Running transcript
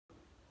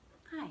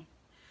Hi,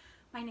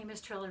 my name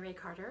is Trilla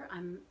Carter.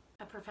 I'm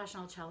a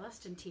professional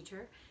cellist and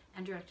teacher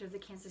and director of the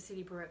Kansas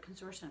City Baroque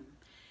Consortium.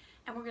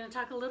 And we're going to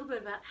talk a little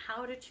bit about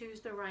how to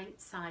choose the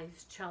right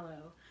size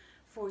cello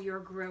for your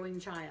growing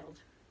child,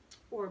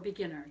 or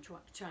beginner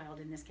child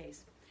in this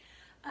case.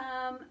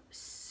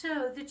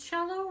 So the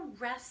cello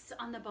rests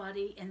on the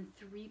body in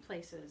three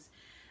places: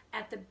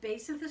 at the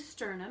base of the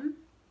sternum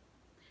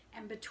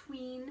and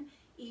between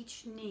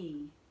each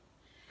knee.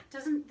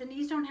 The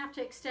knees don't have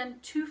to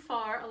extend too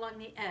far along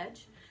the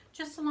edge,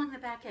 just along the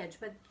back edge,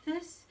 but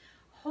this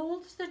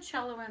holds the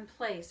cello in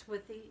place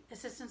with the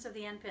assistance of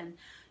the end pin,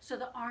 so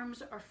the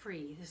arms are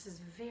free. This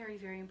is very,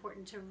 very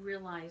important to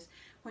realize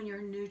when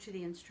you're new to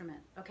the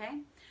instrument,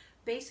 okay?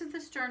 Base of the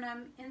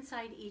sternum,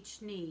 inside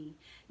each knee.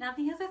 Now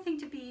the other thing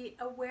to be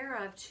aware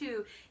of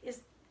too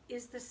is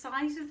the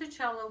size of the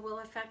cello will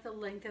affect the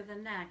length of the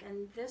neck,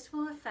 and this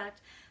will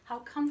affect how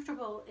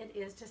comfortable it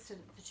is to sit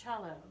at the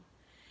cello.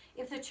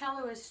 If the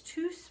cello is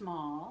too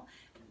small,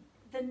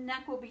 the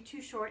neck will be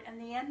too short, and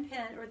the end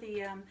pin or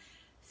the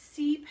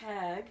C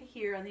peg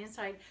here on the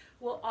inside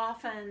will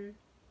often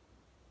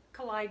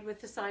collide with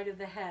the side of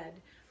the head.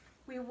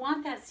 We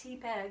want that C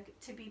peg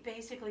to be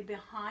basically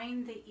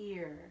behind the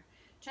ear,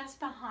 just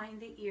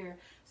behind the ear,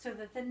 so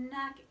that the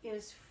neck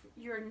is,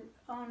 your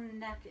own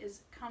neck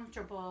is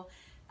comfortable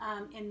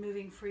in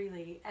moving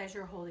freely as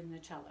you're holding the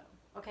cello.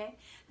 Okay,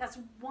 that's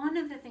one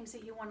of the things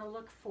that you want to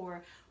look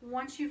for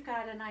once you've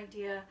got an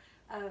idea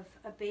of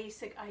a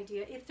basic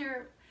idea. If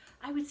they're,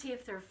 I would say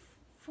if they're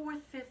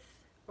fourth, fifth,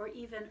 or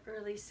even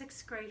early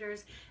sixth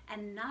graders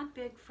and not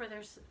big for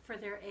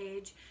their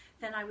age,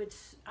 then I would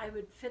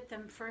fit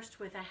them first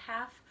with a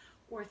half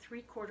or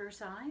 3/4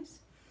 size,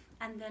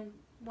 and then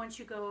once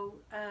you go,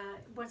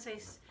 once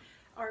they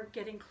are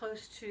getting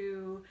close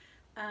to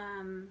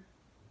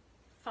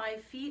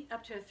 5 feet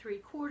up to a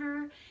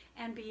 3/4,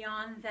 and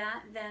beyond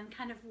that, then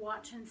kind of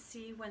watch and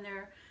see when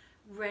they're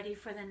ready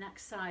for the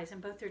next size.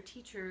 And both their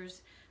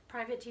teachers,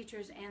 private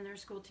teachers and their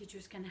school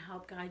teachers, can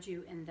help guide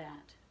you in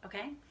that,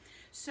 okay?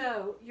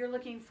 So you're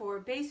looking for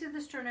base of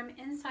the sternum,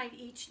 inside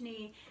each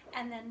knee,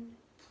 and then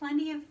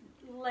plenty of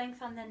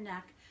length on the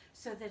neck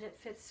so that it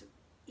fits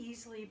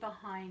easily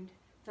behind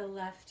the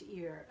left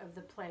ear of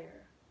the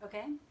player,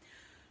 okay?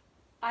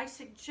 I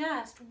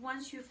suggest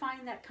once you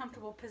find that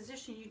comfortable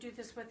position, you do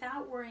this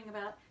without worrying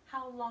about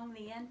how long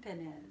the end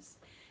pin is.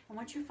 And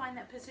once you find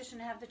that position,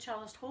 have the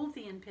cellist hold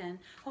the end pin,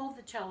 hold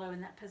the cello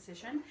in that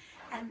position,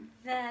 and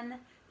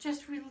then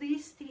just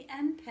release the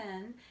end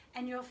pin,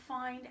 and you'll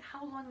find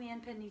how long the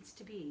end pin needs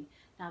to be.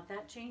 Now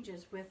that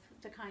changes with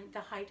the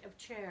height of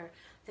chair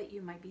that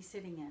you might be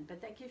sitting in, but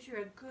that gives you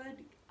a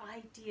good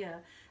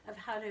idea of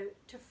how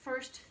to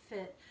first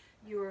fit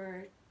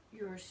your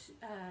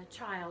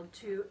child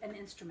to an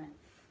instrument.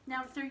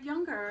 Now, if they're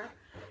younger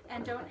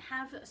and don't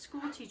have a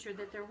school teacher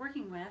that they're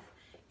working with,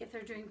 if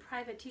they're doing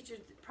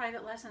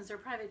private lessons, their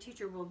private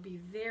teacher will be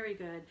very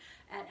good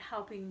at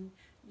helping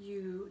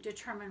you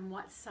determine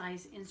what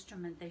size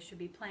instrument they should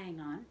be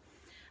playing on.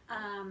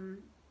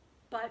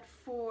 But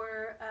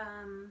for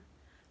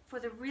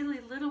the really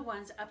little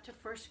ones up to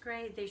first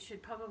grade, they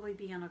should probably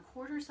be on a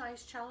 1/4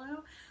 size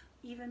cello,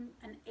 even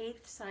an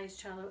 1/8 size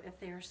cello if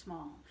they are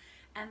small.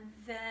 And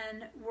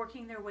then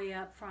working their way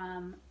up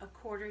from a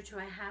 1/4 to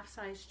a 1/2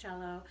 size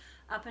cello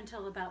up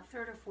until about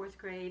 3rd or 4th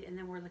grade, and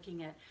then we're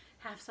looking at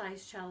 1/2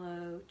 size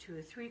cello to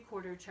a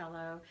 3/4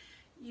 cello,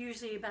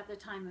 usually about the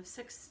time of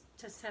 6th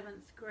to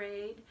 7th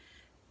grade.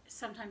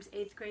 Sometimes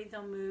 8th grade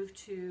they'll move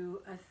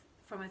to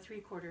from a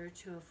 3/4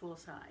 to a full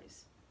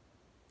size.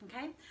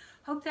 Okay,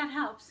 hope that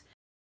helps.